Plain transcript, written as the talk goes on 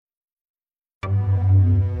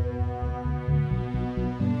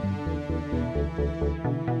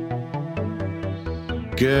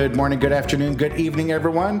Good morning, good afternoon, good evening,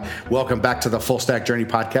 everyone. Welcome back to the Full Stack Journey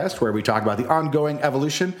podcast, where we talk about the ongoing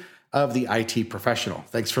evolution of the IT professional.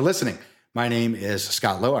 Thanks for listening. My name is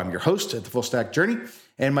Scott Lowe. I'm your host at the Full Stack Journey.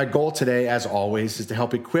 And my goal today, as always, is to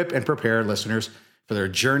help equip and prepare listeners for their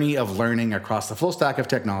journey of learning across the full stack of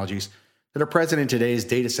technologies that are present in today's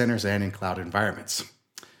data centers and in cloud environments.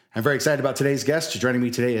 I'm very excited about today's guest. Joining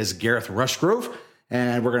me today is Gareth Rushgrove,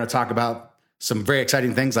 and we're going to talk about some very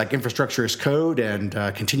exciting things like infrastructure as code and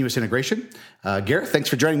continuous integration. Gareth, thanks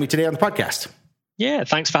for joining me today on the podcast. Yeah,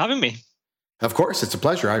 thanks for having me. Of course, it's a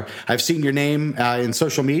pleasure. I've seen your name in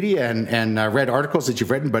social media and read articles that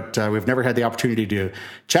you've written, but we've never had the opportunity to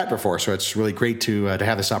chat before, so it's really great to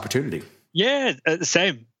have this opportunity. Yeah, the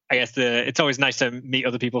same. I guess it's always nice to meet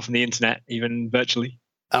other people from the internet, even virtually.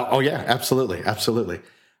 Oh yeah, absolutely.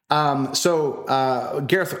 So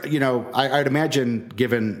Gareth, I'd imagine,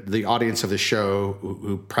 given the audience of the show,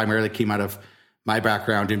 who primarily came out of my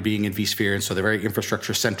background in being in vSphere, and so they're very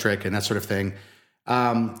infrastructure centric and that sort of thing,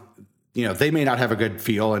 they may not have a good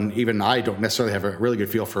feel, and even I don't necessarily have a really good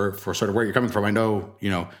feel for sort of where you're coming from. I know,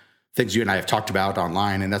 things you and I have talked about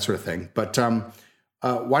online and that sort of thing, but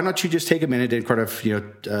why don't you just take a minute and kind of,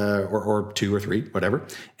 or two or three, whatever,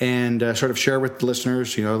 and sort of share with the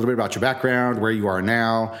listeners, a little bit about your background, where you are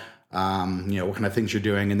now, what kind of things you're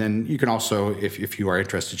doing. And then you can also, if you are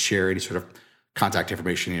interested, share any sort of contact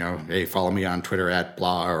information, hey, follow me on Twitter at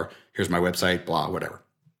blah, or here's my website, blah, whatever.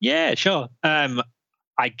 Yeah, sure.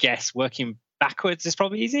 I guess working backwards is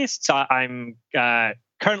probably easiest. So I'm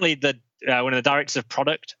currently one of the directors of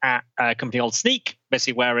product at a company called Snyk.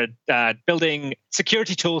 Basically, we're building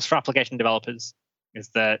security tools for application developers is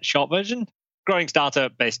the short version. Growing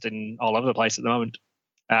startup based in all over the place at the moment.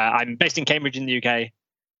 I'm based in Cambridge in the UK.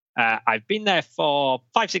 I've been there for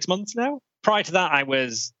 5-6 months now. Prior to that, I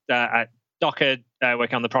was at Docker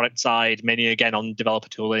working on the product side, mainly again on developer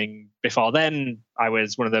tooling. Before then, I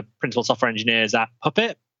was one of the principal software engineers at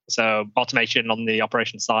Puppet, so automation on the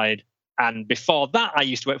operations side. And before that, I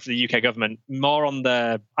used to work for the UK government, more on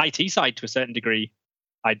the IT side to a certain degree.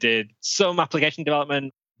 I did some application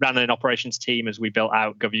development, ran an operations team as we built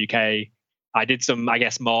out GovUK. I did some,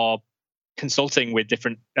 more consulting with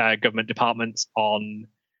different government departments on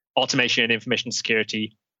automation, information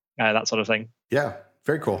security, that sort of thing. Yeah,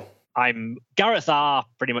 very cool. I'm Gareth R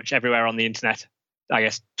pretty much everywhere on the internet. I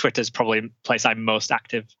guess Twitter's probably the place I'm most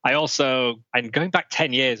active. I'm going back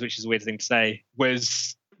 10 years, which is a weird thing to say,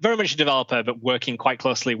 was very much a developer, but working quite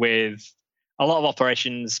closely with a lot of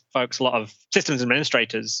operations folks, a lot of systems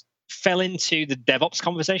administrators. Fell into the DevOps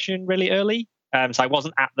conversation really early. So I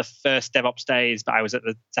wasn't at the first DevOps days, but I was at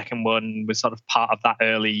the second one, was sort of part of that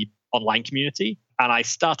early online community. And I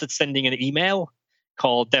started sending an email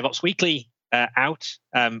called DevOps Weekly out,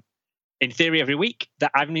 in theory every week.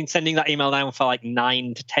 That I've been sending that email now for like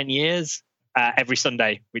 9 to 10 years. Every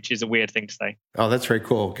Sunday, which is a weird thing to say. Oh, that's very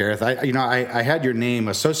cool, Gareth. I had your name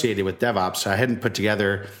associated with DevOps. So I hadn't put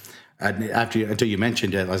together until you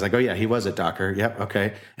mentioned it. I was like, oh yeah, he was at Docker. Yep,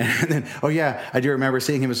 okay. And then, oh yeah, I do remember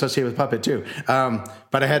seeing him associated with Puppet too.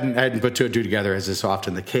 But I hadn't put two and two together, as is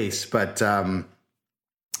often the case. But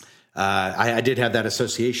I did have that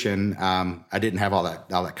association. I didn't have all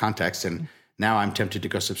that context, and now I'm tempted to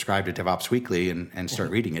go subscribe to DevOps Weekly and start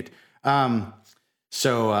reading it.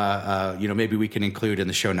 So, maybe we can include in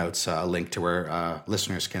the show notes a link to where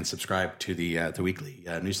listeners can subscribe to the weekly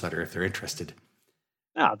newsletter if they're interested.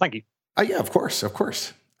 Thank you. Yeah, of course. You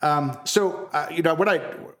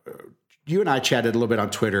and I chatted a little bit on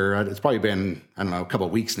Twitter. It's probably been, a couple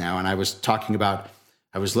of weeks now. And I was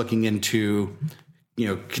looking into,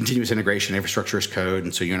 continuous integration, infrastructure as code.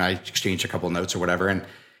 And so you and I exchanged a couple of notes or whatever. And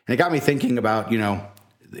it got me thinking about,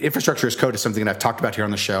 infrastructure as code is something that I've talked about here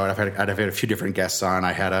on the show, and I've had a few different guests on.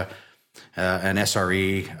 I had an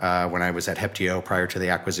SRE when I was at Heptio prior to the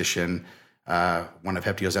acquisition. One of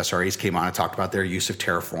Heptio's SREs came on and talked about their use of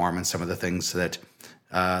Terraform and some of the things that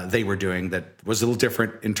they were doing that was a little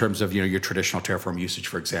different in terms of your traditional Terraform usage,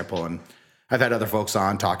 for example. And I've had other folks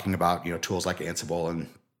on talking about tools like Ansible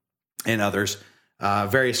and others,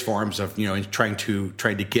 various forms of trying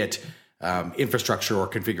to get infrastructure or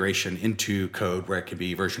configuration into code where it can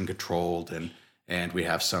be version controlled, and we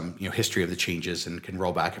have some history of the changes and can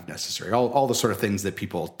roll back if necessary. All the sort of things that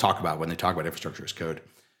people talk about when they talk about infrastructure as code.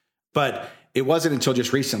 But it wasn't until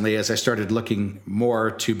just recently, as I started looking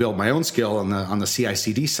more to build my own skill on the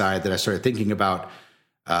CI/CD side, that I started thinking about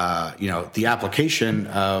the application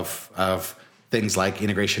of things like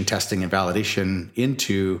integration testing and validation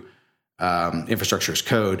into infrastructure as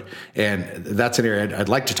code. And that's an area I'd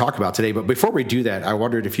like to talk about today. But before we do that, I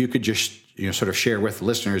wondered if you could just sort of share with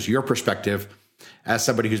listeners your perspective as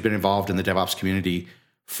somebody who's been involved in the DevOps community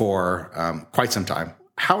for quite some time.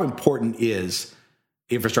 How important is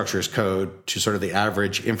infrastructure as code to sort of the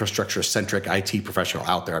average infrastructure-centric IT professional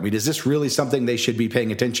out there? I mean, is this really something they should be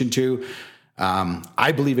paying attention to?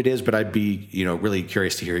 I believe it is, but I'd be, really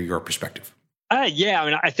curious to hear your perspective. Yeah, I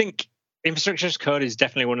mean, I think infrastructure as code is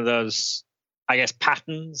definitely one of those, I guess,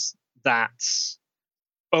 patterns that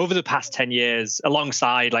over the past 10 years,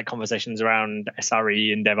 alongside like conversations around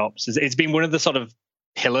SRE and DevOps, it's been one of the sort of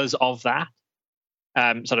pillars of that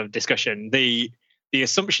sort of discussion. The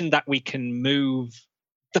assumption that we can move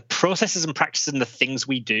the processes and practices and the things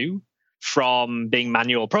we do from being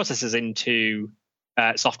manual processes into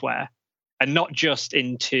software, and not just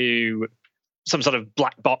into some sort of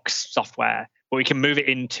black box software, but we can move it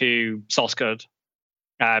into source code.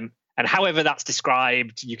 And however that's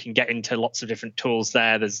described, you can get into lots of different tools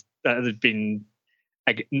there. There's been,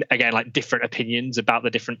 again, like different opinions about the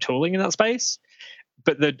different tooling in that space.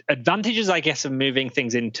 But the advantages, I guess, of moving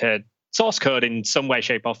things into source code in some way,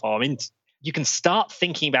 shape, or form, you can start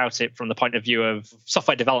thinking about it from the point of view of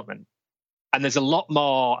software development. And there's a lot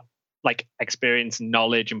more like experience and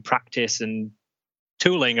knowledge and practice and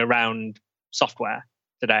tooling around software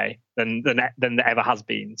today than there ever has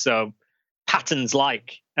been. So patterns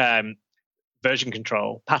like version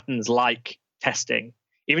control, patterns like testing,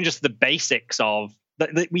 even just the basics of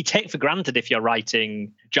that we take for granted if you're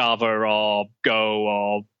writing Java or Go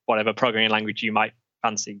or whatever programming language you might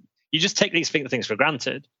fancy. You just take these things for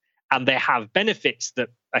granted, and they have benefits that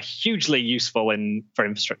are hugely useful for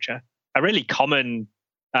infrastructure. A really common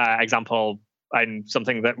example, and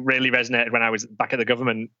something that really resonated when I was back at the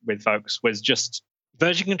government with folks, was just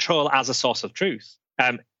version control as a source of truth.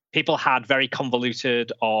 People had very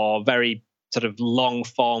convoluted or very sort of long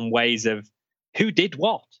form ways of who did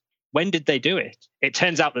what, when did they do it. It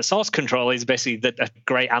turns out that source control is basically a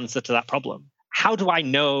great answer to that problem. How do I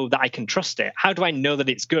know that I can trust it? How do I know that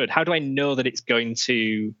it's good? How do I know that it's going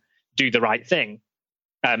to do the right thing?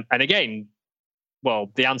 And again,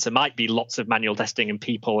 well, the answer might be lots of manual testing and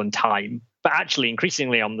people and time. But actually,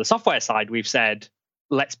 increasingly on the software side, we've said,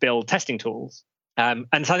 let's build testing tools. And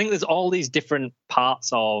so I think there's all these different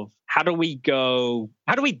parts of how do we do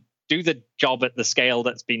the job at the scale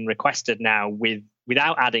that's been requested now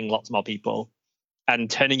without adding lots more people, and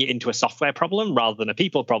turning it into a software problem rather than a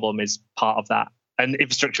people problem is part of that. And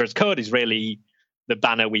infrastructure as code is really the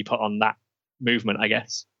banner we put on that movement, I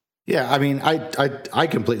guess. Yeah, I mean, I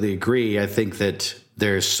completely agree. I think that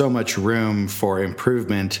there's so much room for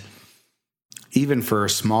improvement, even for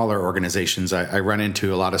smaller organizations. I run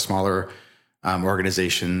into a lot of smaller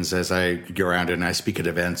organizations as I go around and I speak at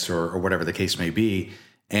events or whatever the case may be.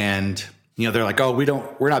 And, they're like, oh,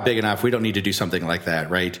 we're not big enough. We don't need to do something like that,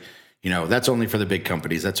 right? That's only for the big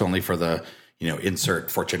companies. That's only for the,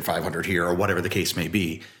 insert Fortune 500 here or whatever the case may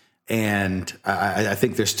be. And I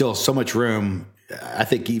think there's still so much room. I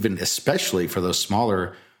think even especially for those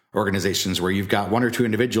smaller organizations where you've got one or two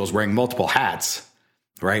individuals wearing multiple hats,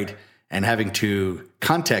 right? And having to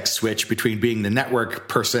context switch between being the network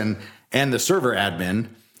person and the server admin,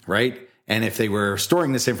 right? And if they were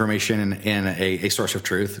storing this information in a source of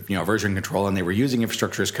truth, version control, and they were using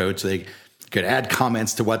infrastructure as code so they could add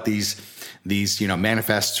comments to what these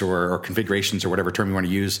manifests or configurations or whatever term you want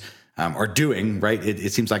to use are doing, right?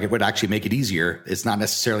 It seems like it would actually make it easier. It's not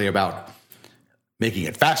necessarily about making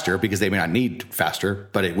it faster, because they may not need faster,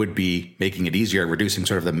 but it would be making it easier, reducing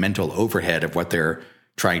sort of the mental overhead of what they're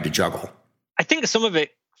trying to juggle. I think some of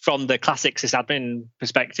it from the classic sysadmin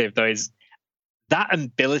perspective, though, is that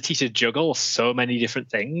ability to juggle so many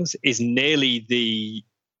different things is nearly the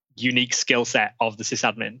unique skill set of the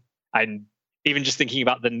sysadmin. And even just thinking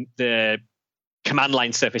about the command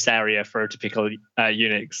line surface area for a typical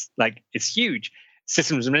Unix, like it's huge.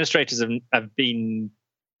 Systems administrators have been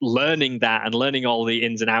learning that and learning all the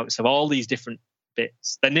ins and outs of all these different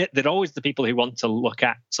bits. They're always the people who want to look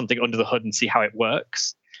at something under the hood and see how it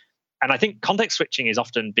works. And I think context switching is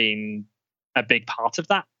often been a big part of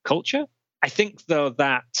that culture. I think, though,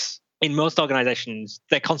 that in most organizations,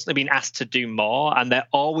 they're constantly being asked to do more, and they're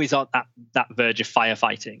always on that verge of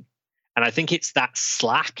firefighting. And I think it's that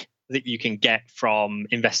slack that you can get from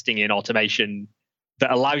investing in automation that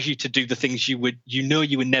allows you to do the things you were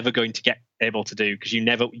never going to get able to do because you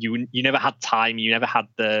never had time, you never had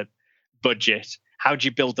the budget. How do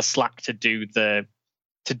you build the slack to do the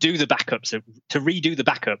backups, to redo the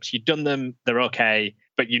backups? You've done them, they're okay,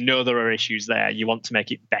 but there are issues there. You want to make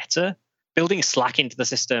it better. Building slack into the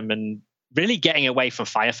system and really getting away from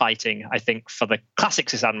firefighting, I think, for the classic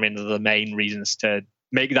sysadmin are the main reasons to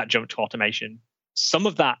make that jump to automation. Some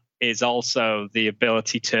of that is also the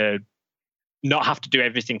ability to not have to do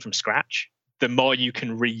everything from scratch. The more you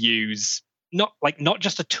can reuse not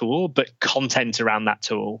just a tool, but content around that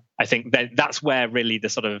tool. I think that's where really the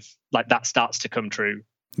sort of like that starts to come true.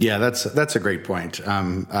 Yeah, that's a great point.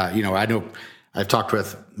 I know I've talked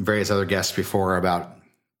with various other guests before about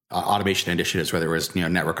automation initiatives, whether it was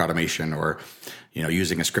network automation or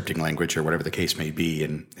using a scripting language or whatever the case may be,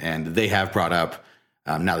 and they have brought up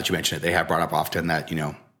now that you mention it, they have brought up often that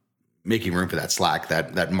making room for that slack,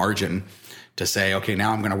 that margin to say, okay,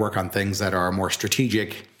 now I'm going to work on things that are more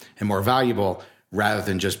strategic and more valuable rather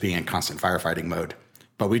than just being in constant firefighting mode.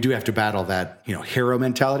 But we do have to battle that, hero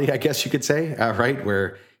mentality, I guess you could say, right?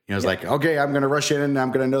 Where, it's like, okay, I'm going to rush in and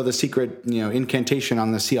I'm going to know the secret, incantation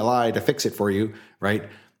on the CLI to fix it for you, right?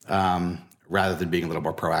 Rather than being a little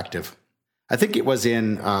more proactive. I think it was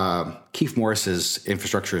in Keith Morris's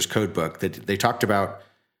Infrastructure as Code book that they talked about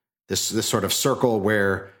this sort of circle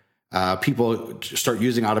where people start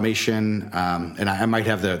using automation, and I might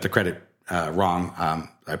have the credit wrong.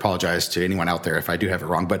 I apologize to anyone out there if I do have it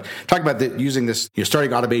wrong. But talk about using this,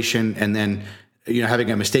 starting automation and then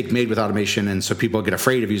having a mistake made with automation, and so people get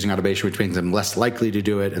afraid of using automation, which makes them less likely to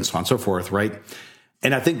do it, and so on and so forth, right?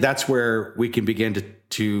 And I think that's where we can begin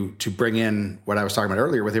to bring in what I was talking about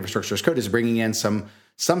earlier with Infrastructure as Code, is bringing in some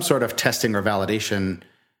sort of testing or validation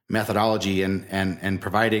methodology and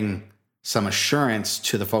providing some assurance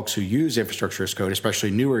to the folks who use Infrastructure as Code,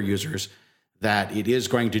 especially newer users, that it is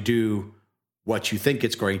going to do what you think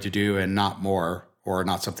it's going to do and not more, or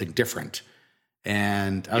not something different.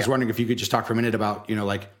 And I was wondering if you could just talk for a minute about,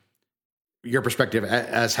 like your perspective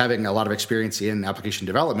as having a lot of experience in application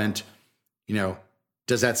development,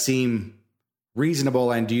 does that seem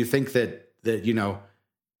reasonable? And do you think that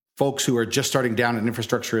folks who are just starting down an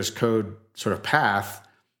Infrastructure as Code sort of path,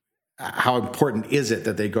 how important is it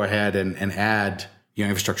that they go ahead and add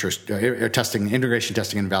infrastructure testing, integration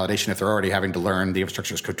testing, and validation if they're already having to learn the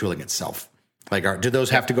Infrastructure as Code tooling itself? Like, do those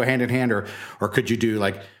have to go hand in hand, or could you do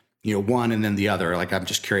like one and then the other? Like, I'm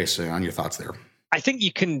just curious on your thoughts there. I think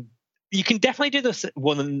you can definitely do this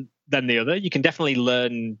one and then the other. You can definitely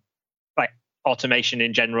learn like automation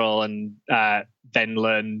in general, and then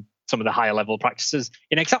learn some of the higher level practices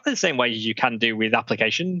in exactly the same way you can do with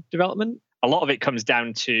application development. A lot of it comes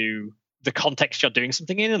down to the context you're doing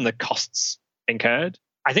something in and the costs incurred.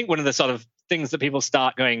 I think one of the sort of things that people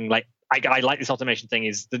start going like, I like this automation thing,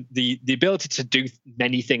 is the ability to do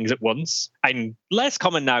many things at once. And less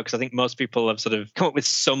common now because I think most people have sort of come up with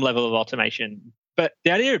some level of automation. But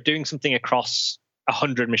the idea of doing something across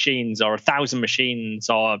 100 machines or 1,000 machines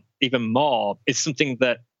or even more is something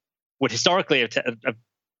that would historically have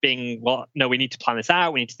been, well, no, we need to plan this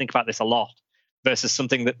out. We need to think about this a lot, versus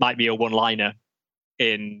something that might be a one-liner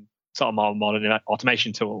in sort of more modern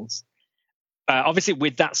automation tools. Obviously,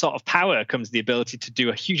 with that sort of power comes the ability to do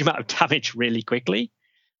a huge amount of damage really quickly.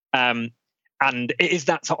 And it is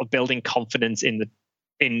that sort of building confidence in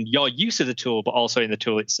your use of the tool, but also in the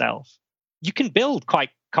tool itself. You can build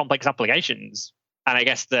quite complex applications. And I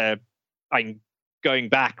guess I'm going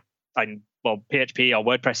back, PHP or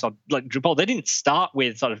WordPress or like Drupal, they didn't start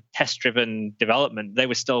with sort of test-driven development. They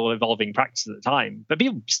were still evolving practices at the time, but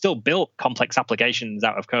people still built complex applications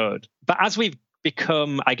out of code. But as we've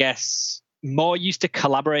become, I guess, more used to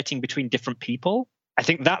collaborating between different people, I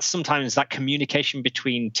think that's sometimes that communication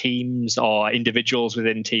between teams or individuals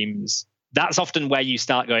within teams. That's often where you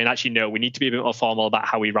start going, actually, no, we need to be a bit more formal about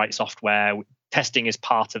how we write software. Testing is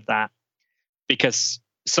part of that, because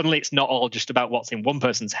suddenly it's not all just about what's in one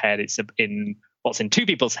person's head, it's in what's in two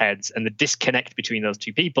people's heads. And the disconnect between those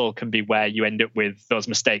two people can be where you end up with those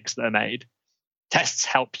mistakes that are made. Tests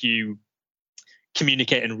help you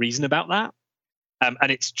communicate and reason about that.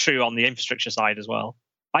 And it's true on the infrastructure side as well.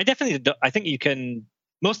 I think you can,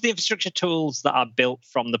 most of the infrastructure tools that are built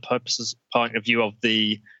from the purposes point of view of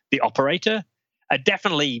the operator are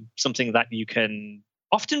definitely something that you can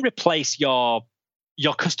often replace your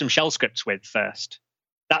custom shell scripts with first.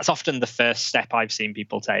 That's often the first step I've seen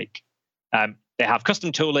people take. They have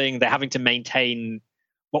custom tooling. They're having to maintain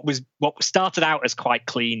what started out as quite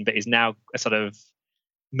clean, but is now a sort of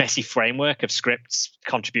messy framework of scripts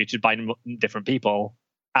contributed by different people.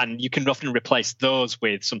 And you can often replace those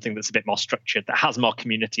with something that's a bit more structured, that has more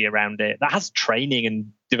community around it, that has training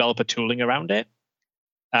and developer tooling around it.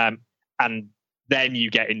 And then you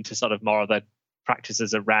get into sort of more of the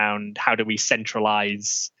practices around how do we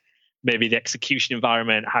centralize maybe the execution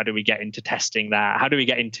environment? How do we get into testing that? How do we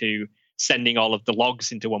get into sending all of the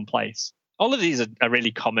logs into one place? All of these are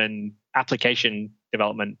really common application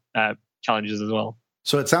development challenges as well.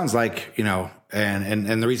 So it sounds like,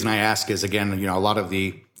 and the reason I ask is, again, a lot of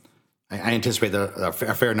I anticipate a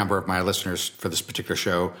fair number of my listeners for this particular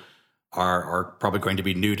show are probably going to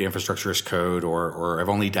be new to infrastructure as code or have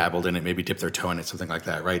only dabbled in it, maybe dipped their toe in it, something like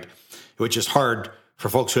that, right? Which is hard for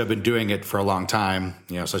folks who have been doing it for a long time,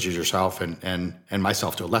 such as yourself and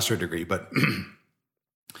myself to a lesser degree. But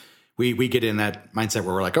we get in that mindset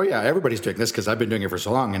where we're like, oh yeah, everybody's doing this because I've been doing it for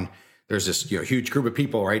so long, and there's this huge group of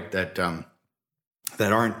people, right, that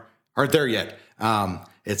aren't there yet.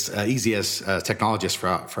 It's easy as technologists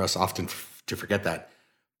for us often to forget that,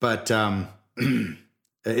 but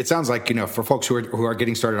it sounds like for folks who are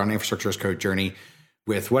getting started on the infrastructure as code journey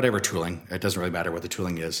with whatever tooling, it doesn't really matter what the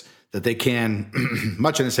tooling is, that they can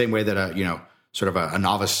much in the same way that a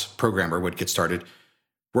novice programmer would get started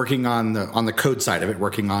working on the code side of it,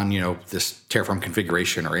 working on this Terraform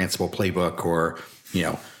configuration or Ansible playbook or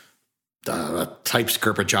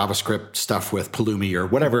TypeScript or JavaScript stuff with Pulumi or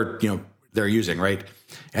whatever they're using, right?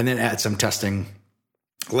 And then add some testing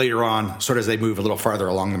later on, sort of as they move a little farther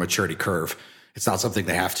along the maturity curve. It's not something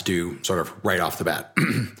they have to do sort of right off the bat.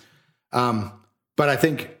 But I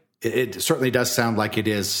think it certainly does sound like it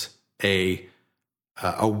is a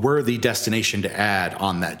worthy destination to add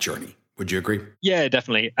on that journey. Would you agree? Yeah,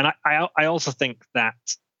 definitely. And I also think that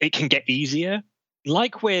it can get easier.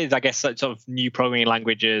 Like with, I guess, sort of new programming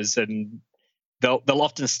languages, and they'll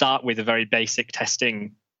often start with a very basic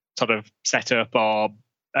testing sort of setup or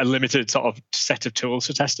a limited sort of set of tools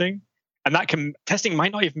for testing. And testing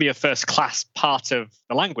might not even be a first class part of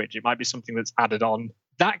the language. It might be something that's added on.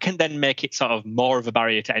 That can then make it sort of more of a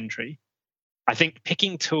barrier to entry. I think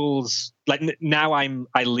picking tools, like now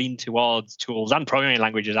I lean towards tools and programming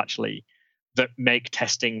languages actually that make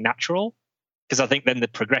testing natural, because I think then the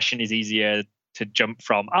progression is easier to jump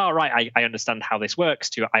from, I understand how this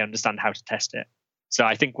works, to I understand how to test it. So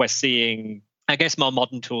I think we're seeing, I guess, more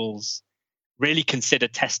modern tools really consider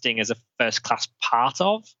testing as a first class part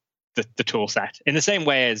of the tool set, in the same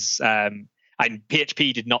way as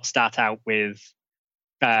PHP did not start out with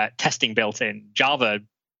testing built in. Java,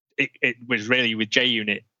 it was really with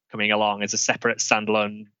JUnit coming along as a separate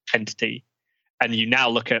standalone entity. And you now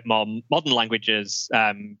look at more modern languages,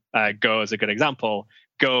 Go is a good example.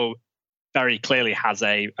 Go very clearly has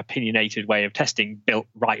a opinionated way of testing built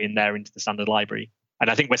right in there into the standard library. And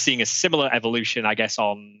I think we're seeing a similar evolution, I guess,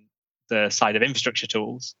 on the side of infrastructure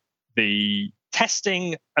tools. The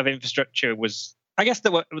testing of infrastructure was, I guess,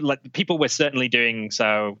 people were certainly doing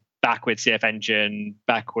so back with CF Engine,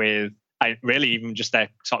 back with really even just their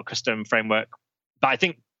sort of custom framework. But I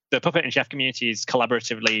think the Puppet and Chef communities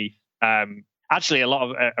collaboratively, actually a lot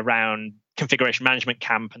of around configuration management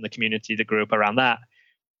camp and the community that grew up around that,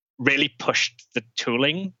 really pushed the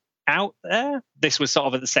tooling out there. This was sort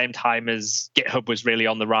of at the same time as GitHub was really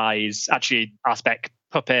on the rise. Actually, RSpec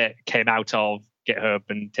Puppet came out of GitHub,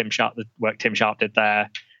 and the work Tim Sharp did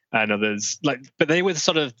there and others. But they were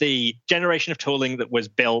sort of the generation of tooling that was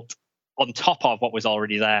built on top of what was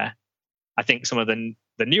already there. I think some of the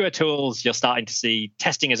newer tools, you're starting to see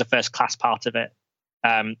testing as a first class part of it.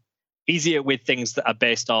 Easier with things that are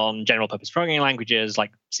based on general purpose programming languages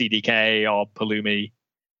like CDK or Pulumi.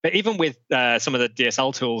 But even with some of the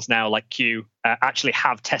DSL tools now, like Q, actually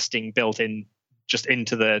have testing built in just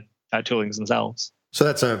into the toolings themselves. So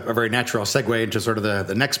that's a very natural segue into sort of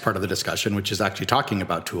the next part of the discussion, which is actually talking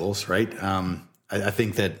about tools, right? I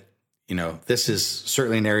think that this is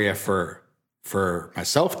certainly an area for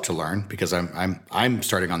myself to learn, because I'm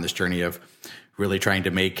starting on this journey of really trying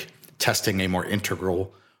to make testing a more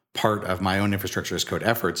integral part of my own infrastructure as code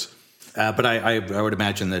efforts. But I would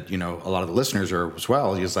imagine that a lot of the listeners are as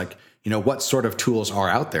well. Is like what sort of tools are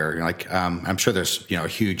out there? I'm sure there's a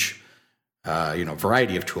huge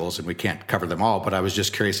variety of tools, and we can't cover them all. But I was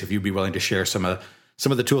just curious if you'd be willing to share some of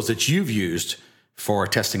the tools that you've used for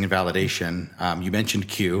testing and validation. You mentioned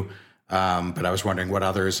Q, but I was wondering what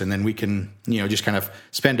others, and then we can just kind of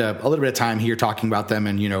spend a little bit of time here talking about them,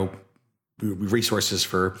 and resources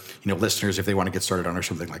for listeners if they want to get started on or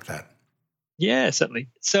something like that. Yeah, certainly.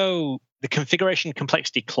 So the configuration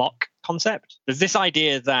complexity clock concept, there's this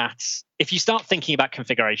idea that if you start thinking about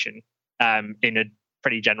configuration in a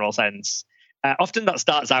pretty general sense, often that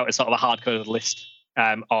starts out as sort of a hard-coded list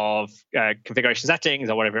of configuration settings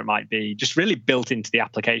or whatever it might be, just really built into the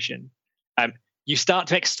application. You start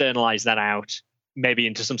to externalize that out, maybe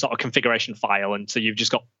into some sort of configuration file, and so you've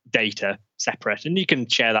just got data separate, and you can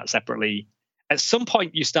share that separately. At some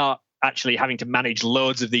point, you start actually having to manage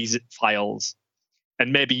loads of these files,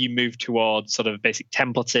 and maybe you move towards sort of basic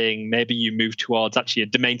templating. Maybe you move towards actually a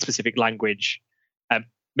domain-specific language.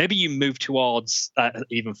 Maybe you move towards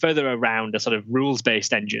even further around a sort of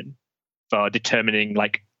rules-based engine for determining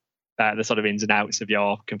the sort of ins and outs of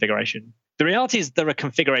your configuration. The reality is there are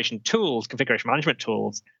configuration tools, configuration management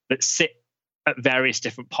tools that sit at various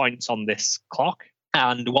different points on this clock,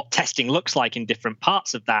 and what testing looks like in different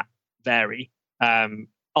parts of that vary.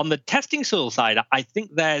 On the testing tool side, I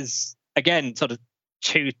think there's, again, sort of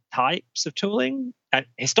two types of tooling.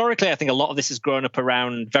 Historically, I think a lot of this has grown up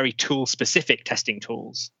around very tool-specific testing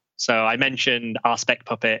tools. So I mentioned RSpec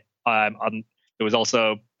Puppet. There was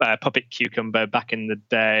also Puppet Cucumber back in the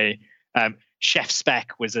day. Chef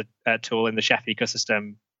Spec was a tool in the Chef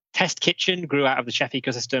ecosystem. Test Kitchen grew out of the Chef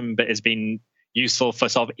ecosystem, but has been useful for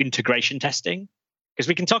sort of integration testing. Because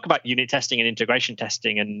we can talk about unit testing and integration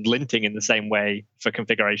testing and linting in the same way for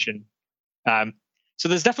configuration. So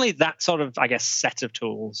there's definitely that sort of, I guess, set of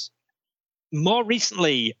tools. More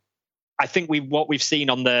recently, I think what we've seen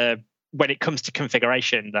when it comes to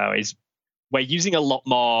configuration, though, is we're using a lot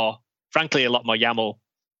more YAML,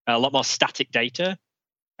 a lot more static data.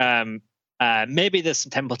 Maybe there's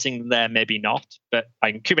some templating there, maybe not. But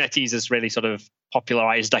Kubernetes has really sort of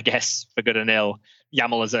popularized, I guess, for good and ill,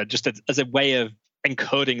 YAML as a way of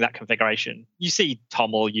encoding that configuration. You see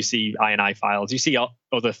TOML, you see INI files, you see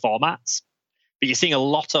other formats, but you're seeing a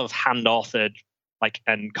lot of hand-authored,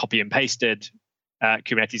 and copy and pasted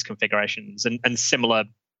Kubernetes configurations and similar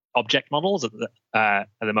object models at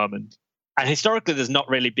the moment. And historically, there's not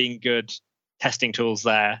really been good testing tools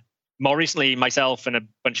there. More recently, myself and a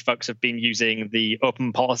bunch of folks have been using the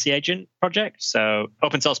Open Policy Agent project. So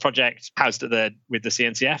open source project housed with the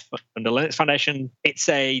CNCF under Linux Foundation. It's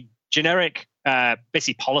a generic,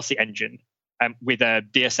 basically policy engine with a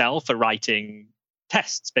DSL for writing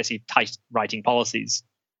tests, basically writing policies.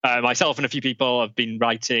 Myself and a few people have been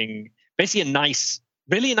writing basically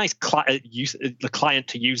really nice client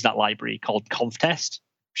to use that library called ConfTest,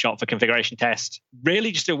 short for configuration test.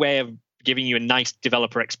 Really just a way of giving you a nice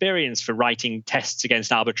developer experience for writing tests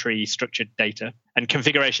against arbitrary structured data. And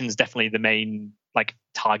configuration is definitely the main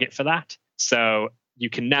target for that. So you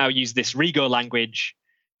can now use this Rego language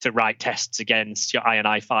to write tests against your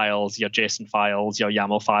INI files, your JSON files, your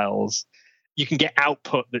YAML files. You can get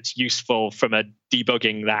output that's useful from a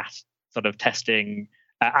debugging that sort of testing,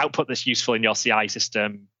 output that's useful in your CI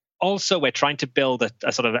system. Also, we're trying to build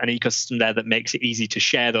a sort of an ecosystem there that makes it easy to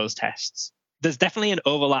share those tests. There's definitely an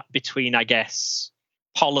overlap between, I guess,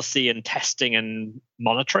 policy and testing and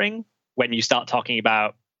monitoring when you start talking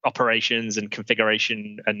about operations and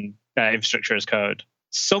configuration and infrastructure as code.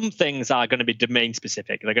 Some things are going to be domain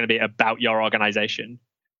specific. They're going to be about your organization.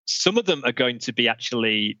 Some of them are going to be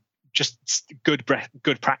actually just good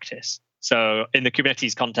practice. So in the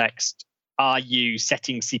Kubernetes context, are you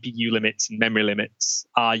setting CPU limits and memory limits?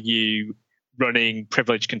 Are you running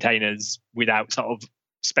privileged containers without sort of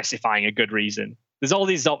specifying a good reason? There's all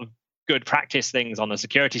these sort of good practice things on a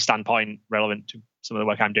security standpoint relevant to some of the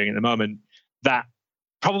work I'm doing at the moment that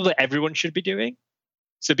probably everyone should be doing.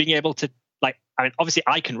 So being able to, obviously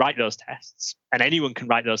I can write those tests and anyone can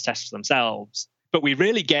write those tests for themselves, but we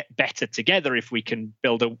really get better together if we can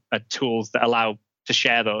build a tools that allow to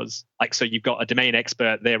share those. So you've got a domain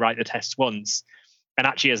expert, they write the tests once, and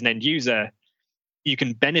actually as an end user, you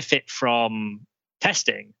can benefit from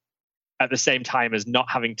testing at the same time as not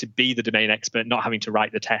having to be the domain expert, not having to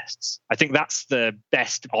write the tests. I think that's the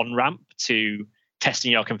best on-ramp to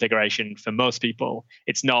testing your configuration for most people.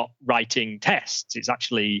 It's not writing tests, it's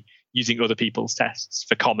actually using other people's tests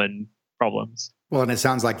for common problems. Well, and it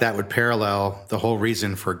sounds like that would parallel the whole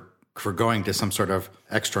reason for going to some sort of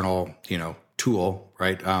external, tool,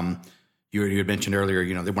 right? You had mentioned earlier,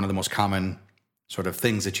 one of the most common sort of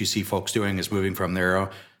things that you see folks doing is moving from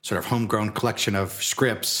their sort of homegrown collection of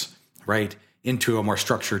scripts, right, into a more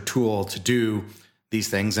structured tool to do these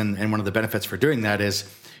things. And one of the benefits for doing that is,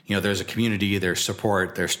 there's a community, there's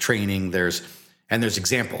support, there's training, there's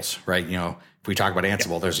examples, right? If we talk about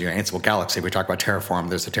Ansible, there's Ansible Galaxy. If we talk about Terraform,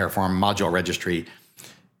 there's the Terraform module registry.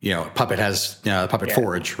 Puppet has Puppet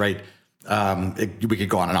Forge, right? We could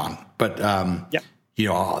go on and on, but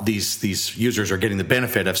these users are getting the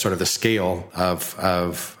benefit of sort of the scale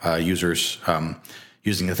of users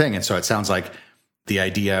using the thing, and so it sounds like the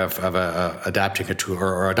idea of adapting a tool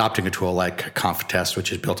or adopting a tool like ConfTest,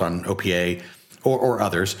 which is built on OPA or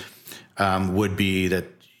others, would be that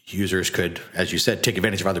users could, as you said, take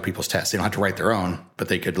advantage of other people's tests. They don't have to write their own, but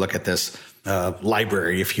they could look at this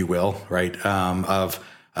library, if you will, right, of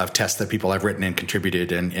tests that people have written and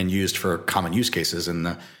contributed and used for common use cases. And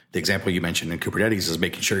the example you mentioned in Kubernetes is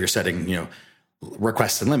making sure you're setting,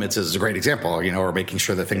 requests and limits is a great example, or making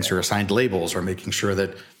sure that things are assigned labels, or making sure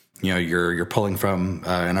that, you're pulling from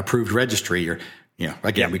an approved registry, or,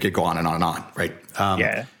 we could go on and on and on, right?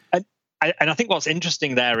 And I think what's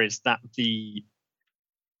interesting there is that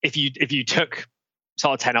if you took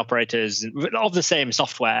sort of 10 operators of the same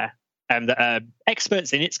software that are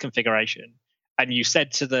experts in its configuration, and you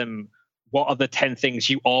said to them, what are the 10 things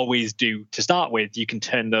you always do to start with? You can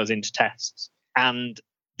turn those into tests. And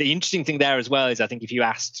the interesting thing there as well is I think if you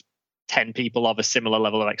asked 10 people of a similar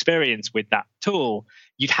level of experience with that tool,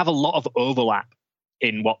 you'd have a lot of overlap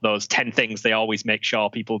in what those 10 things they always make sure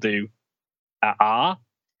people do are.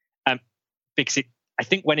 Because I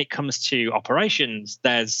think when it comes to operations,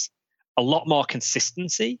 there's a lot more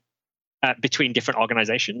consistency between different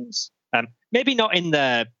organizations. Maybe not in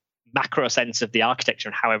the macro sense of the architecture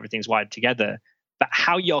and how everything's wired together, but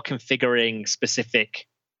how you're configuring specific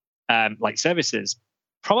like services,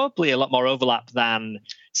 probably a lot more overlap than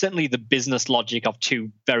certainly the business logic of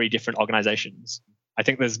two very different organizations. I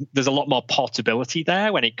think there's a lot more portability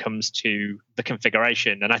there when it comes to the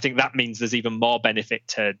configuration. And I think that means there's even more benefit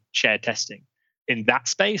to shared testing in that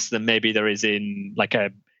space than maybe there is in like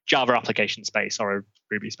a Java application space or a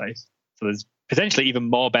Ruby space. So there's potentially even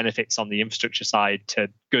more benefits on the infrastructure side to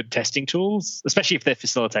good testing tools, especially if they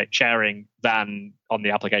facilitate sharing, than on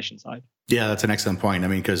the application side. Yeah, that's an excellent point. I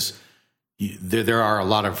mean, because there are a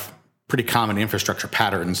lot of pretty common infrastructure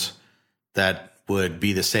patterns that would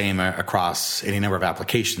be the same across any number of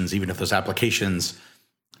applications, even if those applications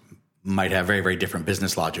might have very, very different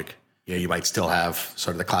business logic. You know, you might still have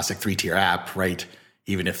sort of the classic 3-tier app, right?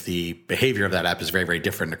 Even if the behavior of that app is very, very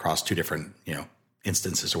different across two different,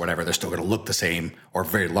 instances or whatever, they're still going to look the same or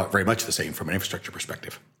very, very much the same from an infrastructure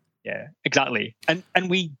perspective. Yeah, exactly. And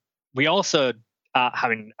we also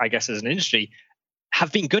having, I guess, as an industry,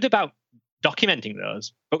 have been good about documenting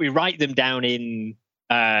those, but we write them down in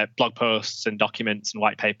blog posts and documents and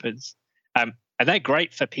white papers. And they're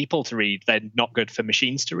great for people to read. They're not good for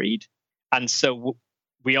machines to read. And so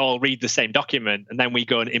we all read the same document and then we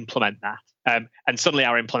go and implement that. And suddenly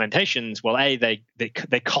our implementations, well,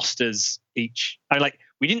 they cost us each.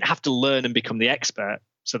 We didn't have to learn and become the expert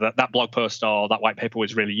so that blog post or that white paper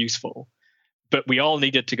was really useful, but we all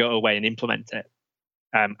needed to go away and implement it.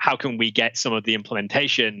 How can we get some of the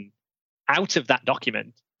implementation out of that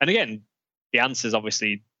document? And again, the answer is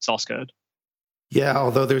obviously source code. Yeah,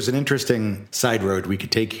 although there's an interesting side road we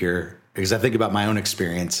could take here, because I think about my own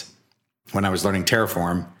experience when I was learning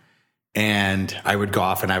Terraform, and I would go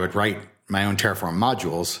off and I would write my own Terraform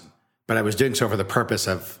modules, but I was doing so for the purpose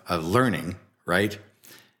of learning, right?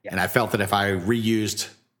 Yeah. And I felt that if I reused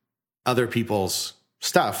other people's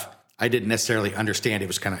stuff, I didn't necessarily understand. It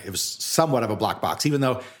was somewhat of a black box, even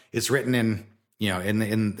though it's written in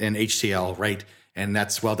HCL, right? And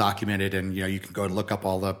that's well documented, and you can go and look up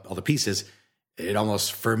all the pieces. It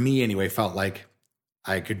almost, for me anyway, felt like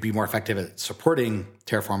I could be more effective at supporting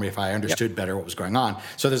Terraform if I understood better what was going on.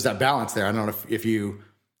 So there's that balance there. I don't know if you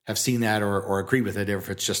have seen that or agree with it, or if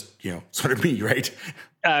it's just sort of me, right?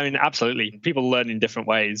 I mean, absolutely. People learn in different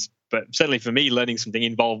ways, but certainly for me, learning something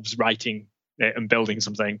involves writing and building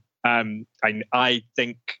something. I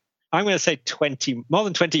think I'm going to say more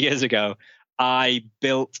than 20 years ago, I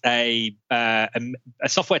built a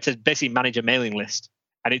software to basically manage a mailing list.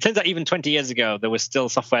 And it turns out even 20 years ago, there was still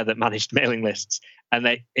software that managed mailing lists. And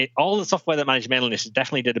all the software that managed mailing lists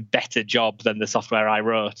definitely did a better job than the software I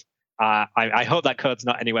wrote. I hope that code's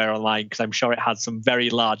not anywhere online, because I'm sure it had some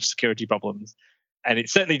very large security problems. And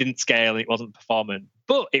it certainly didn't scale, and it wasn't performant.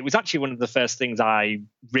 But it was actually one of the first things I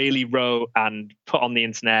really wrote and put on the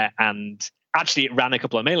internet. And actually, it ran a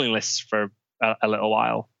couple of mailing lists for a little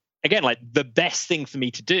while. Again, like the best thing for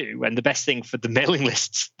me to do, and the best thing for the mailing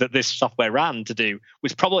lists that this software ran to do,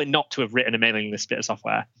 was probably not to have written a mailing list bit of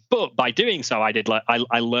software. But by doing so,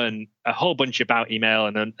 I learned a whole bunch about email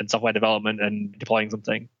and software development and deploying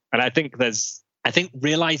something. And I think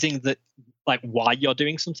realizing that like why you're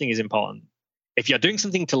doing something is important. If you're doing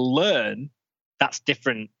something to learn, that's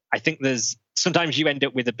different. I think sometimes you end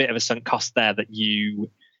up with a bit of a sunk cost there, that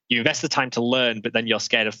you invest the time to learn, but then you're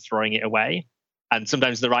scared of throwing it away. And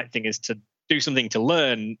sometimes the right thing is to do something to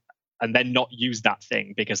learn and then not use that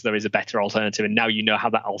thing because there is a better alternative. And now you know how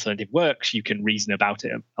that alternative works, you can reason about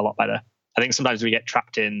it a lot better. I think sometimes we get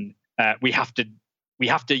trapped in, we have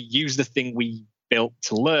to use the thing we built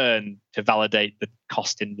to learn to validate the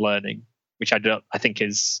cost in learning, which I think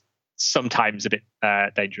is sometimes a bit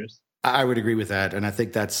dangerous. I would agree with that. And I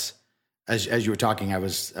think that's, as you were talking, I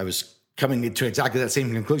was coming to exactly that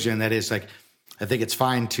same conclusion. And that is like, I think it's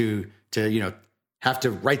fine to have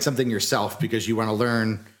to write something yourself because you want to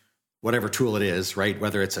learn whatever tool it is, right?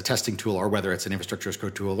 Whether it's a testing tool or whether it's an infrastructure as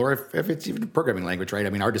code tool, or if it's even a programming language, right?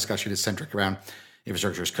 I mean, our discussion is centric around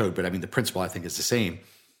infrastructure as code, but I mean, the principle I think is the same.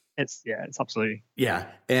 It's absolutely. Yeah.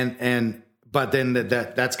 But then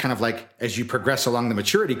that's kind of like, as you progress along the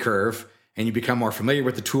maturity curve and you become more familiar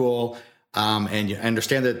with the tool, and you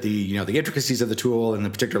understand that the intricacies of the tool and the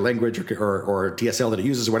particular language or DSL that it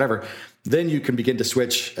uses or whatever, then you can begin to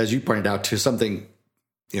switch, as you pointed out, to something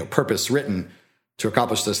purpose written to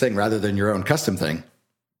accomplish this thing rather than your own custom thing.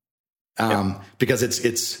 Because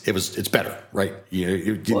it's better, right?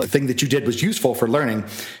 The thing that you did was useful for learning,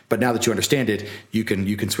 but now that you understand it, you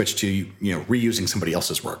can switch to reusing somebody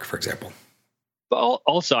else's work, for example. But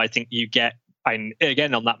also, I think you get, and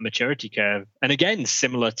again on that maturity curve, and again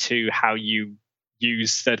similar to how you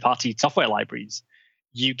use third-party software libraries,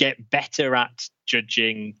 you get better at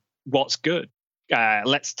judging what's good.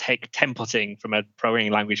 Let's take templating from a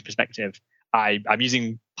programming language perspective. I'm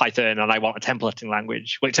using Python and I want a templating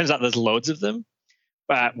language. Well, it turns out there's loads of them.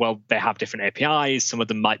 They have different APIs. Some of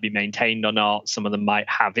them might be maintained or not. Some of them might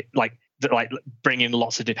have it, like bring in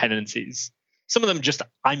lots of dependencies. Some of them just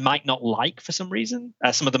I might not like for some reason.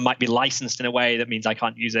 Some of them might be licensed in a way that means I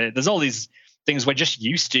can't use it. There's all these things we're just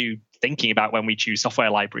used to thinking about when we choose software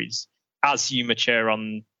libraries. As you mature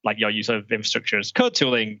on your use of infrastructure as code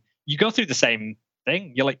tooling, you go through the same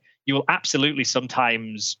thing. You will absolutely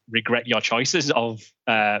sometimes regret your choices of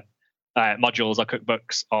modules or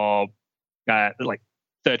cookbooks or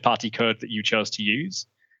third-party code that you chose to use.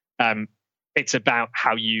 It's about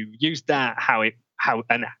how you use that, how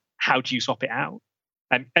do you swap it out,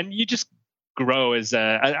 and you just grow as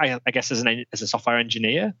a software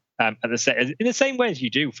engineer in the same way as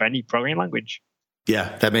you do for any programming language.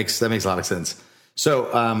 Yeah, that makes a lot of sense.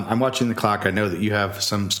 So I'm watching the clock. I know that you have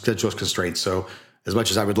some schedule constraints. So as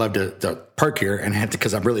much as I would love to park here and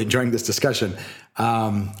because I'm really enjoying this discussion,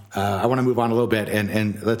 I want to move on a little bit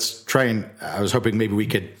and let's try and I was hoping maybe we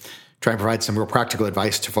could try and provide some real practical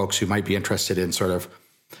advice to folks who might be interested in sort of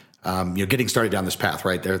getting started down this path,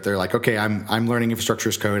 right? They're like, okay, I'm learning infrastructure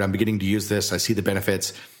as code. I'm beginning to use this. I see the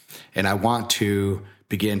benefits, and I want to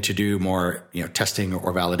begin to do more testing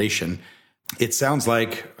or validation. It sounds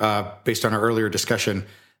like, based on our earlier discussion,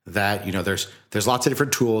 that there's lots of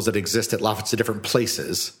different tools that exist at lots of different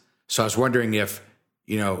places. So I was wondering if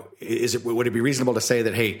would it be reasonable to say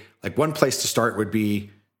that, hey, like one place to start would be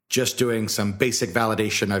just doing some basic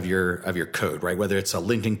validation of your code, right? Whether it's a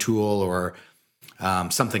linting tool or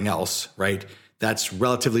something else, right? That's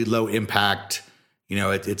relatively low impact.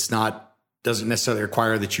 Doesn't necessarily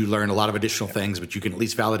require that you learn a lot of additional things, but you can at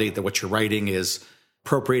least validate that what you're writing is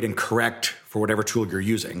appropriate and correct for whatever tool you're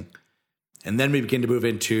using. And then we begin to move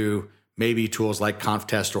into maybe tools like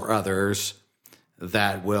ConfTest or others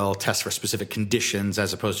that will test for specific conditions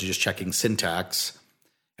as opposed to just checking syntax.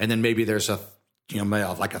 And then maybe there's a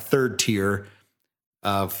third tier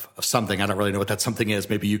of something. I don't really know what that something is.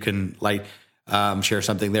 Maybe you can share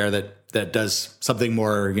something there that does something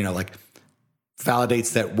more,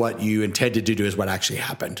 validates that what you intended to do is what actually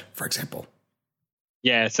happened, for example.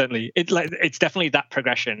 Yeah, certainly. It's definitely that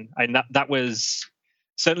progression. And that was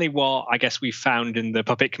certainly what I guess we found in the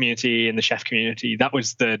Puppet community and the Chef community. That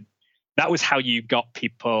was how you got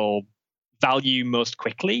people value most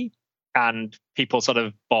quickly, and people sort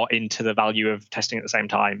of bought into the value of testing at the same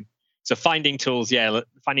time. So finding tools,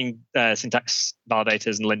 finding syntax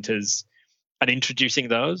validators and linters and introducing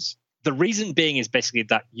those. The reason being is basically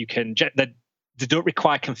that they don't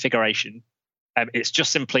require configuration. It's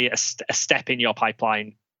just simply a step in your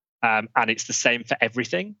pipeline, and it's the same for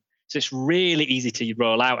everything. So it's really easy to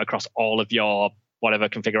roll out across all of your whatever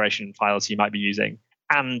configuration files you might be using.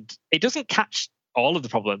 And it doesn't catch all of the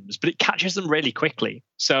problems, but it catches them really quickly.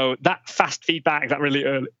 So that fast feedback, that really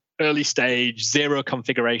early stage, zero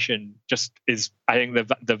configuration just is, I think,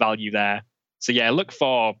 the value there. So yeah, look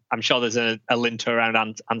for, I'm sure there's a linter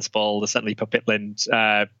around Ansible, there's certainly Puppet lint.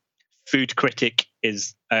 Food Critic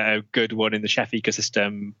is a good one in the Chef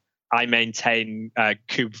ecosystem. I maintain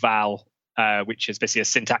kubeval, which is basically a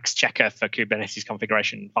syntax checker for Kubernetes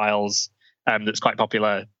configuration files that's quite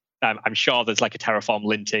popular. I'm sure there's like a Terraform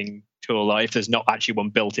linting tool, or if there's not actually one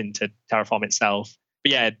built into Terraform itself.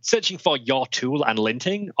 But yeah, searching for your tool and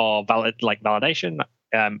linting or validation,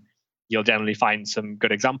 you'll generally find some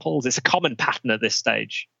good examples. It's a common pattern at this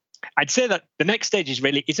stage. I'd say that the next stage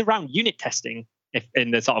is around unit testing, if in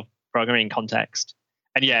the sort of programming context.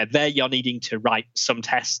 And yeah, there you're needing to write some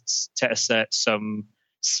tests to assert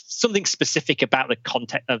something specific about the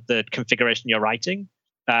content of the configuration you're writing.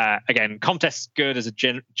 Again, ConfTest's good as a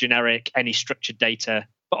generic, any structured data.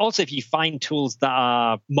 But also if you find tools that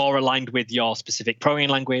are more aligned with your specific programming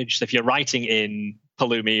language, so if you're writing in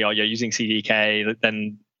Pulumi or you're using CDK,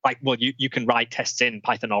 then you can write tests in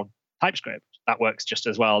Python or TypeScript. That works just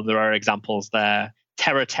as well. There are examples there.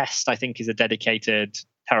 TerraTest, I think, is a dedicated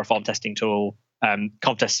Terraform testing tool.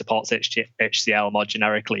 ConfTest supports HCL more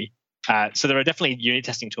generically. So there are definitely unit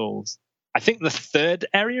testing tools. I think the third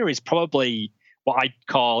area is probably what I'd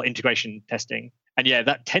call integration testing. And yeah,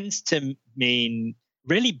 that tends to mean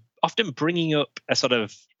really often bringing up a sort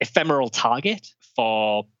of ephemeral target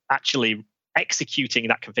for actually executing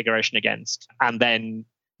that configuration against, and then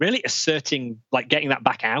really asserting, like getting that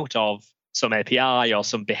back out of some API or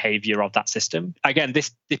some behavior of that system. Again,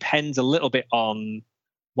 this depends a little bit on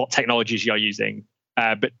what technologies you're using,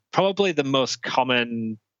 but probably the most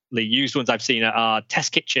commonly used ones I've seen are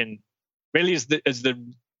Test Kitchen. Really, as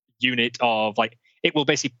the unit of, like, it will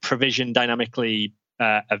basically provision dynamically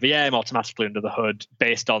a VM automatically under the hood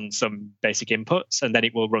based on some basic inputs, and then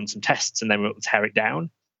it will run some tests, and then it will tear it down.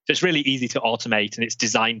 So it's really easy to automate, and it's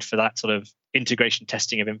designed for that sort of integration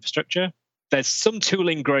testing of infrastructure. There's some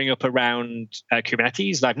tooling growing up around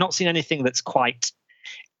Kubernetes. I've not seen anything that's quite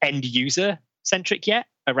end user centric yet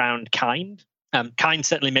around Kind. Kind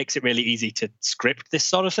certainly makes it really easy to script this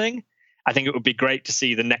sort of thing. I think it would be great to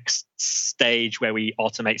see the next stage where we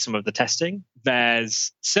automate some of the testing.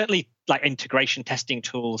 There's certainly like integration testing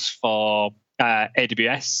tools for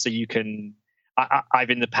AWS. So you can, I've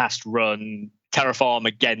in the past run Terraform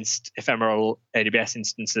against ephemeral AWS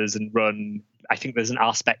instances and run, I think there's an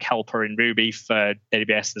RSpec helper in Ruby for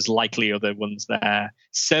AWS. There's likely other ones there.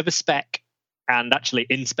 ServerSpec and actually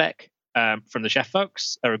InSpec from the Chef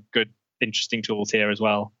folks are good, interesting tools here as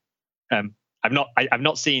well. I've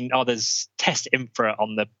not seen, there's Test Infra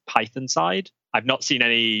on the Python side. I've not seen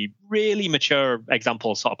any really mature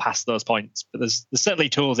examples sort of past those points, but there's certainly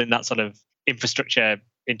tools in that sort of infrastructure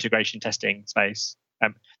integration testing space.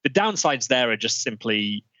 The downsides there are just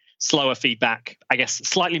simply slower feedback, I guess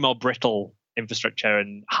slightly more brittle infrastructure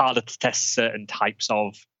and harder to test certain types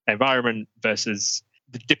of environment versus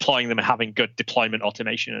deploying them and having good deployment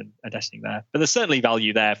automation and testing there. But there's certainly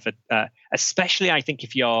value there for, especially I think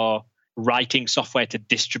if you're writing software to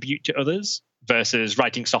distribute to others versus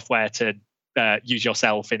writing software to use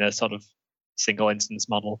yourself in a sort of single instance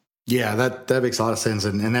model. Yeah, that makes a lot of sense.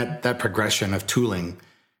 And that progression of tooling,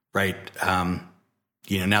 right?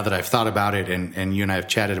 Now that I've thought about it and you and I have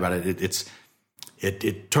chatted about it,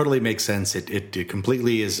 it totally makes sense. It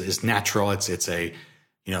completely is natural. It's a,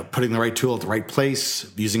 putting the right tool at the right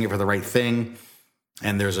place, using it for the right thing.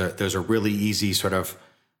 And there's a really easy sort of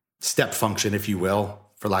step function, if you will,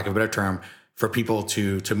 for lack of a better term, for people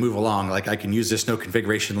to move along. Like I can use this no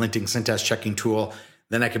configuration linting syntax checking tool.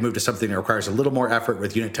 Then I can move to something that requires a little more effort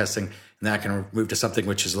with unit testing. And then I can move to something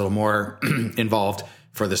which is a little more involved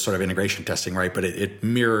for this sort of integration testing, right? But it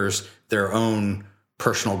mirrors their own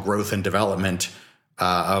personal growth and development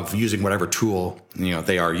of using whatever tool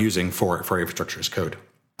they are using for infrastructure as code.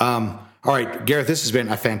 All right, Gareth, this has been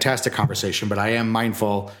a fantastic conversation, but I am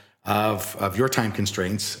mindful of your time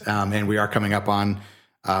constraints, and we are coming up on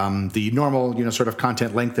the normal, sort of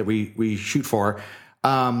content length that we shoot for.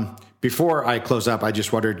 Before I close up, I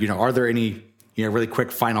just wondered, are there any, really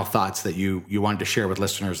quick final thoughts that you wanted to share with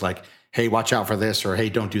listeners, like, hey, watch out for this, or hey,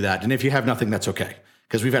 don't do that. And if you have nothing, that's okay,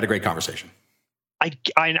 because we've had a great conversation.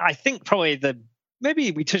 I think probably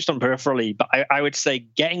maybe we touched on peripherally, but I would say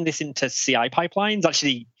getting this into CI pipelines,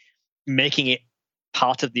 actually making it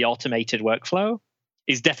part of the automated workflow,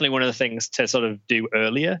 is definitely one of the things to sort of do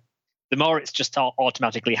earlier. The more it's just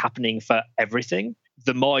automatically happening for everything,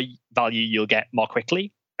 the more value you'll get more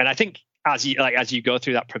quickly. And I think as you go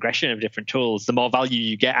through that progression of different tools, the more value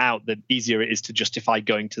you get out, the easier it is to justify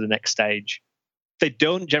going to the next stage. They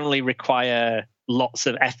don't generally require lots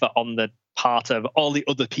of effort on the part of all the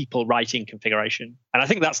other people writing configuration. And I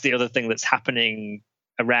think that's the other thing that's happening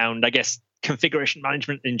around, I guess, configuration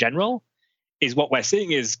management in general, is what we're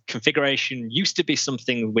seeing is configuration used to be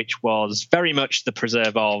something which was very much the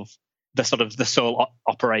preserve of the sort of the sole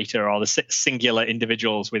operator or the singular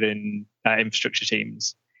individuals within infrastructure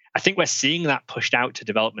teams. I think we're seeing that pushed out to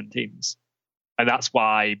development teams. And that's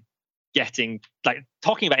why talking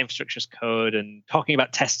about infrastructure as code and talking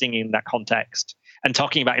about testing in that context and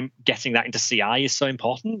talking about getting that into CI is so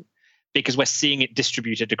important, because we're seeing it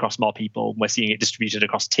distributed across more people. We're seeing it distributed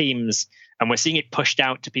across teams, and we're seeing it pushed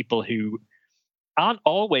out to people who aren't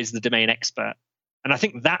always the domain expert. And I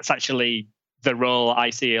think that's actually the role I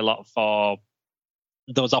see a lot for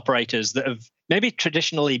those operators that have maybe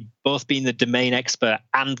traditionally both been the domain expert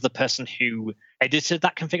and the person who edited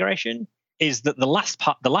that configuration, is that the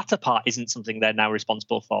latter part isn't something they're now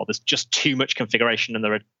responsible for. There's just too much configuration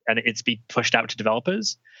and it's been pushed out to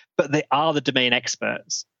developers, but they are the domain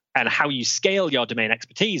experts. And how you scale your domain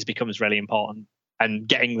expertise becomes really important. And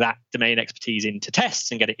getting that domain expertise into tests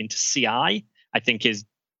and get it into CI, I think, is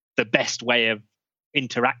the best way of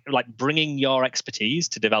bringing your expertise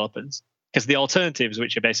to developers. Because the alternatives,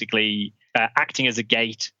 which are basically acting as a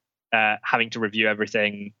gate, having to review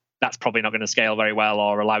everything, that's probably not going to scale very well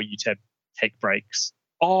or allow you to take breaks.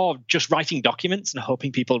 Or just writing documents and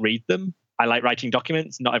hoping people read them. I like writing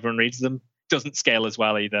documents. Not everyone reads them. Doesn't scale as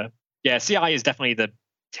well either. Yeah, CI is definitely the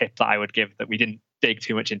tip that I would give that we didn't dig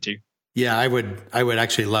too much into. Yeah, I would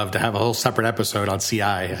actually love to have a whole separate episode on CI.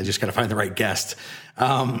 I just got to find the right guest.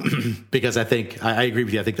 Because I think, I agree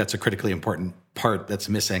with you. I think that's a critically important part that's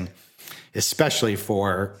missing, especially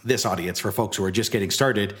for this audience, for folks who are just getting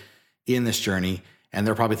started in this journey. And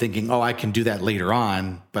they're probably thinking, oh, I can do that later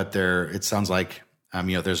on. But it sounds like,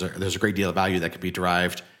 there's a great deal of value that could be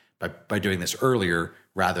derived by doing this earlier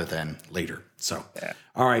rather than later. So, yeah.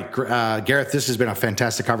 All right, Gareth, this has been a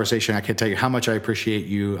fantastic conversation. I can't tell you how much I appreciate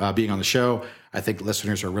you being on the show. I think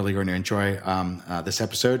listeners are really going to enjoy this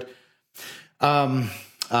episode.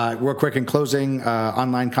 Real quick in closing,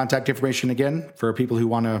 online contact information again for people who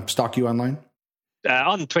want to stalk you online.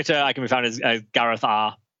 On Twitter, I can be found as Gareth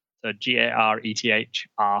R. So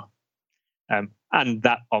GARETHR. And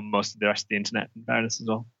that on most of the rest of the internet, in fairness, as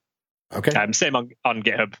well. Okay. Same on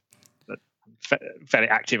GitHub. Fairly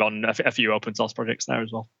active on a few open source projects there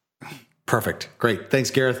as well. Perfect. Great.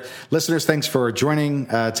 Thanks, Gareth. Listeners, thanks for joining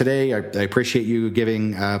today. I appreciate you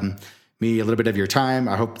giving me a little bit of your time.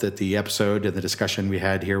 I hope that the episode and the discussion we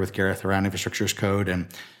had here with Gareth around infrastructure as code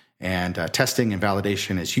and testing and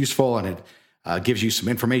validation is useful, and it gives you some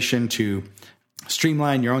information to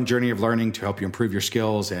streamline your own journey of learning to help you improve your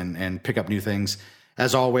skills and pick up new things.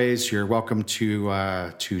 As always, you're welcome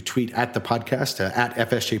to tweet at the podcast, at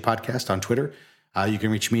FSJ Podcast on Twitter. You can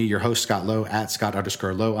reach me, your host, Scott Lowe, at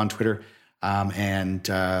Scott_Lowe on Twitter. And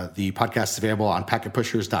the podcast is available on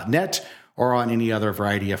packetpushers.net or on any other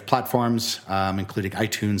variety of platforms, including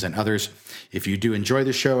iTunes and others. If you do enjoy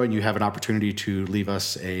the show and you have an opportunity to leave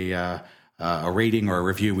us a rating or a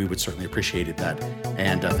review, we would certainly appreciate that.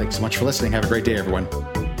 And thanks so much for listening. Have a great day,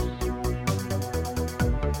 everyone.